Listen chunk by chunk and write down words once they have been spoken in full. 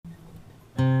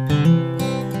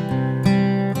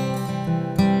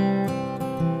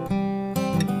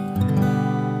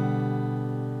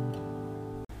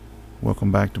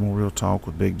welcome back to more Real Talk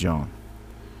with Big John.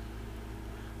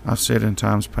 I've said in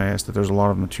times past that there's a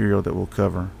lot of material that we'll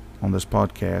cover on this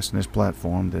podcast and this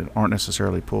platform that aren't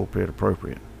necessarily pulpit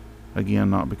appropriate.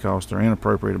 Again, not because they're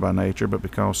inappropriate by nature, but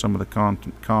because some of the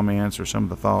comments or some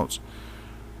of the thoughts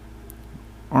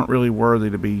aren't really worthy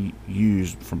to be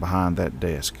used from behind that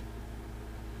desk.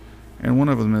 And one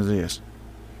of them is this.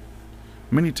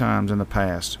 Many times in the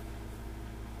past,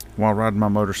 while riding my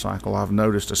motorcycle, I've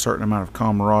noticed a certain amount of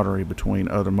camaraderie between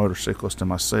other motorcyclists and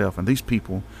myself, and these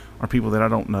people are people that I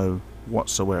don't know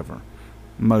whatsoever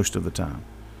most of the time.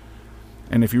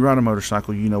 And if you ride a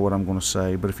motorcycle, you know what I'm going to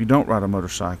say, but if you don't ride a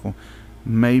motorcycle,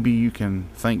 maybe you can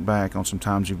think back on some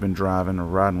times you've been driving or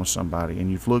riding with somebody,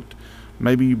 and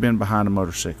maybe you've been behind a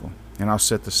motorcycle, and I'll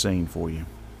set the scene for you.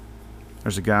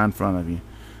 There's a guy in front of you.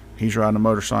 He's riding a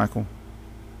motorcycle.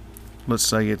 Let's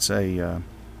say it's a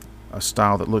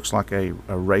style that looks like a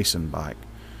racing bike.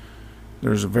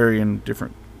 There's a varying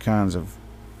different kinds of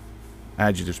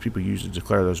adjectives people use to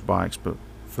declare those bikes, but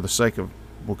for the sake of,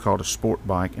 we'll call it a sport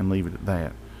bike and leave it at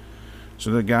that.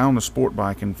 So the guy on the sport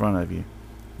bike in front of you,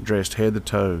 dressed head to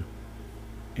toe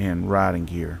in riding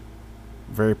gear,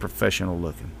 very professional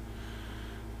looking.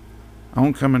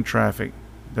 Oncoming traffic,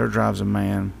 there drives a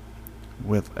man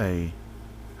with a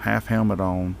half helmet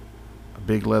on, a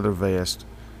big leather vest,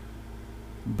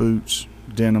 boots,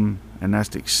 denim, and that's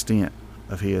the extent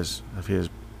of his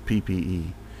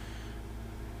PPE.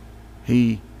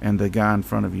 He and the guy in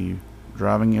front of you,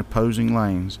 driving in opposing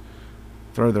lanes,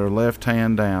 throw their left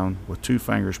hand down with two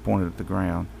fingers pointed at the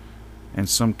ground and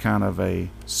some kind of a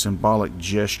symbolic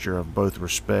gesture of both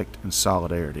respect and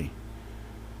solidarity.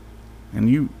 And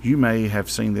you may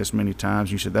have seen this many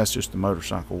times. You said that's just the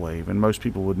motorcycle wave, and most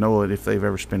people would know it if they've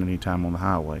ever spent any time on the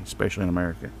highway, especially in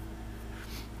America.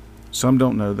 Some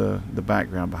don't know the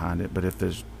background behind it, but if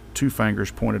there's two fingers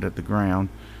pointed at the ground,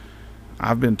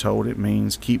 I've been told it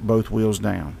means keep both wheels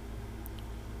down.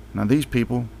 Now these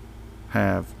people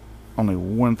have only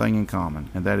one thing in common,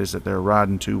 and that is that they're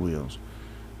riding two wheels.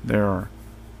 There are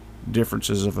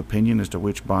differences of opinion as to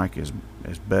which bike is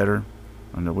better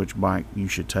and which bike you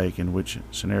should take in which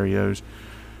scenarios,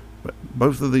 but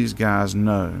both of these guys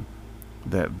know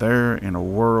that they're in a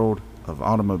world of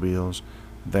automobiles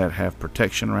that have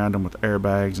protection around them with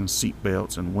airbags and seat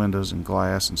belts and windows and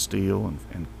glass and steel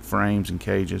and frames and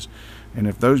cages. And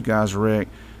if those guys wreck,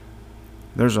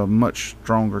 there's a much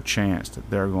stronger chance that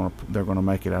they're going to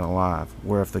make it out alive.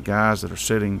 Where if the guys that are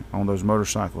sitting on those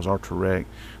motorcycles are to wreck,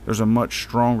 there's a much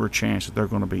stronger chance that they're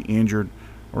going to be injured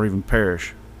or even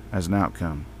perish as an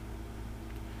outcome.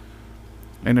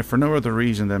 And if for no other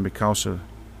reason than because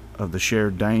of the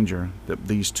shared danger that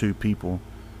these two people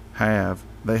have,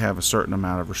 they have a certain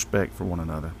amount of respect for one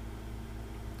another.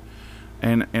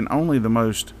 And only the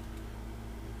most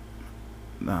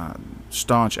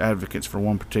staunch advocates for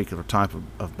one particular type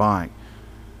of bike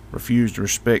refuse to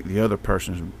respect the other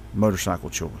person's motorcycle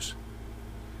choice.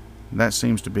 That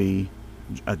seems to be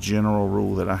a general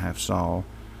rule that I have saw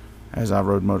as I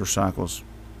rode motorcycles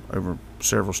over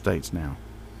several states now.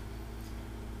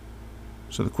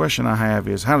 So the question I have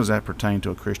is, how does that pertain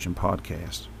to a Christian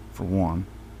podcast, for one?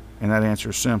 And that answer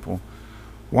is simple.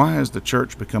 Why has the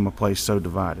church become a place so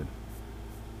divided?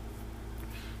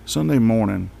 Sunday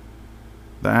morning,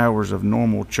 the hours of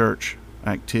normal church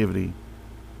activity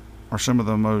are some of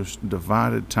the most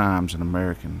divided times in the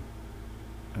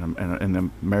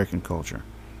American culture.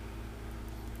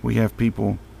 We have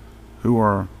people who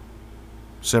are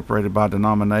separated by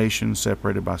denomination,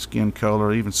 separated by skin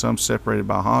color, even some separated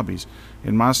by hobbies.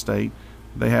 In my state,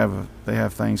 they have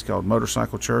things called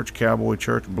motorcycle church, cowboy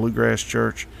church, bluegrass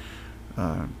church.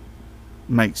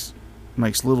 Makes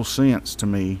little sense to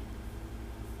me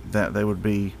that they would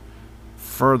be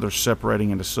further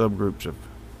separating into subgroups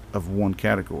of one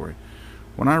category.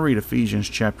 When I read Ephesians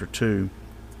chapter 2,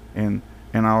 and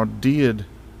I did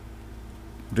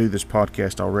do this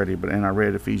podcast already, and I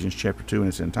read Ephesians chapter 2 in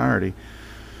its entirety,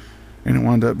 and it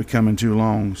wound up becoming too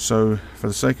long. So for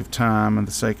the sake of time and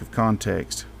the sake of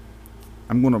context,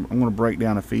 I'm going to break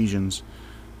down Ephesians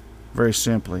very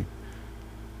simply.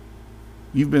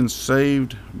 You've been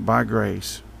saved by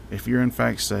grace. If you're in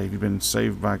fact saved, you've been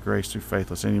saved by grace through faith,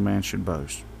 lest any man should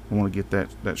boast. I want to get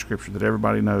that scripture that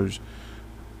everybody knows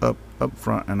up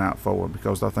front and out forward,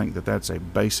 because I think that that's a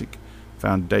basic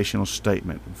foundational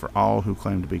statement for all who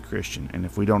claim to be Christian. And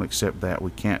if we don't accept that,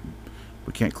 we can't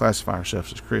classify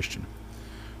ourselves as Christian.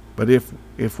 But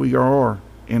if we are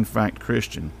in fact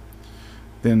Christian,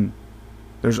 then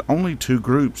there's only two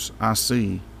groups I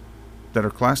see that are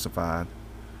classified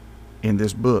in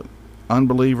this book: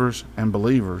 unbelievers and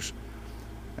believers.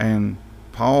 And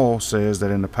Paul says that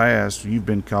in the past you've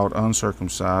been called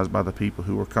uncircumcised by the people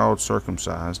who were called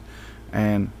circumcised.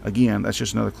 And again, that's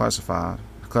just another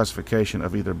classification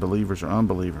of either believers or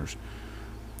unbelievers.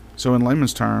 So in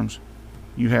layman's terms,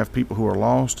 you have people who are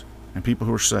lost and people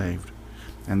who are saved.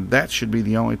 And that should be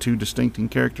the only two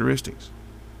distinctive characteristics.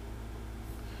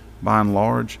 By and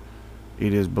large,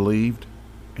 it is believed,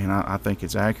 and I think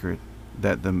it's accurate,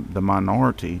 that the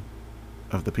minority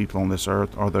of the people on this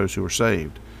earth are those who are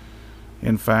saved.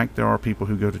 In fact, there are people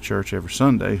who go to church every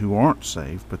Sunday who aren't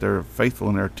saved, but they're faithful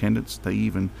in their attendance. They're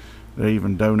even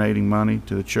donating money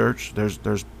to the church. There's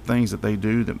things that they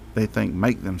do that they think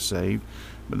make them saved,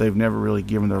 but they've never really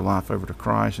given their life over to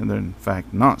Christ, and they're in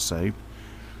fact not saved,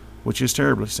 which is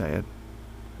terribly sad.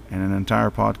 And an entire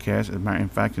podcast, in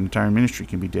fact an entire ministry,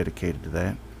 can be dedicated to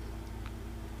that.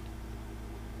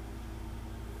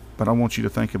 But I want you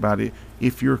to think about it.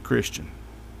 If you're a Christian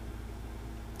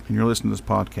and you're listening to this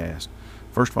podcast,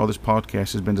 first of all, this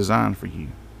podcast has been designed for you.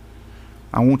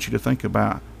 I want you to think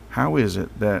about, how is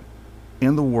it that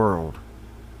in the world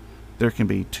there can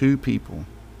be two people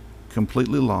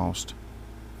completely lost,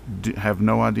 have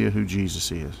no idea who Jesus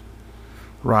is,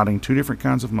 riding two different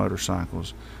kinds of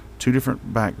motorcycles, two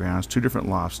different backgrounds, two different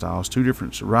lifestyles, two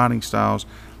different riding styles.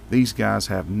 These guys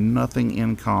have nothing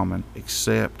in common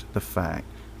except the fact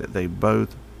that they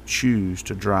both choose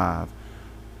to drive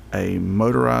a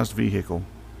motorized vehicle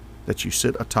that you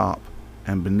sit atop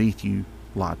and beneath you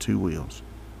lie two wheels.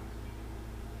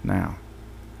 Now,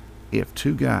 if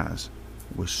two guys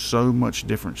with so much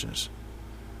differences,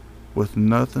 with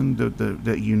nothing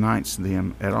that unites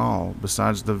them at all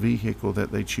besides the vehicle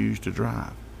that they choose to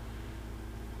drive,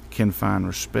 can find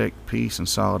respect, peace, and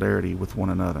solidarity with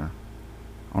one another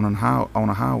on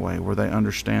a highway where they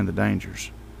understand the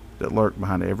dangers that lurk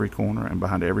behind every corner and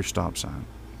behind every stop sign,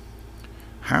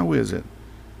 how is it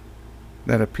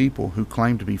that a people who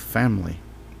claim to be family,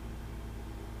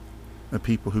 a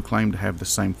people who claim to have the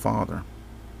same Father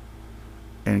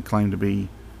and claim to be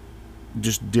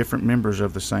just different members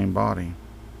of the same body,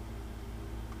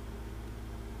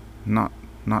 not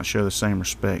show the same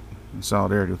respect and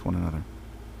solidarity with one another?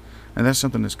 And that's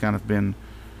something that's kind of been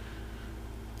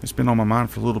on my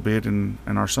mind for a little bit. In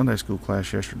our Sunday school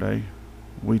class yesterday,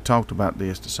 we talked about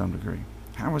this to some degree.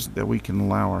 How is it that we can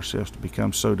allow ourselves to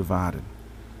become so divided?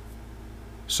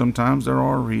 Sometimes there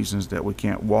are reasons that we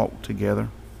can't walk together,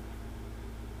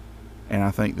 and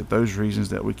I think that those reasons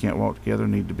that we can't walk together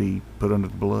need to be put under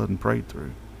the blood and prayed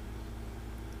through.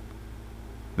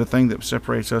 The thing that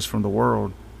separates us from the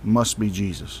world must be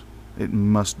Jesus. It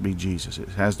must be Jesus. It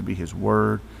has to be His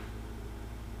Word.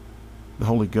 The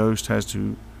Holy Ghost has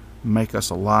to make us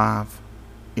alive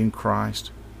in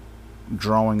Christ,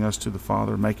 drawing us to the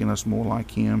Father, making us more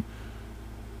like Him,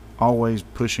 always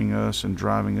pushing us and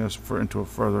driving us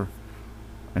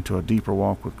into a deeper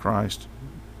walk with Christ.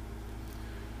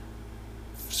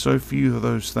 So few of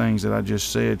those things that I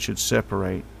just said should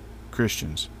separate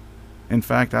Christians. In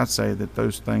fact, I'd say that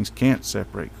those things can't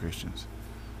separate Christians.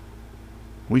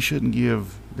 We shouldn't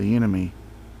give the enemy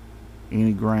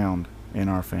any ground in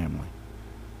our family.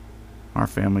 Our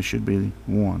family should be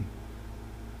one.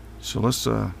 So let's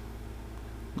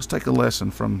take a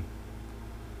lesson from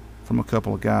a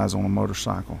couple of guys on a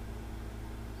motorcycle.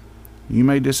 You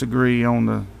may disagree on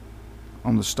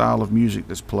the style of music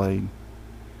that's played.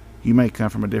 You may come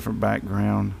from a different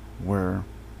background where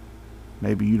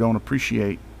maybe you don't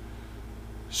appreciate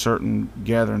certain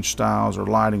gathering styles or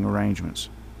lighting arrangements.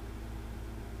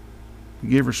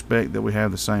 Give respect that we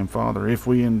have the same Father. If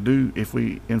we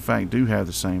in fact do have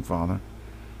the same Father,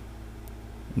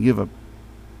 give a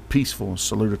peaceful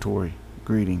salutatory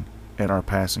greeting at our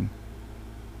passing.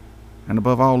 And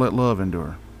above all, let love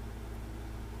endure.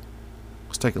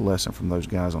 Let's take a lesson from those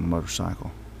guys on the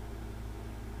motorcycle.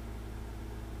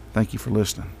 Thank you for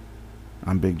listening.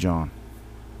 I'm Big John.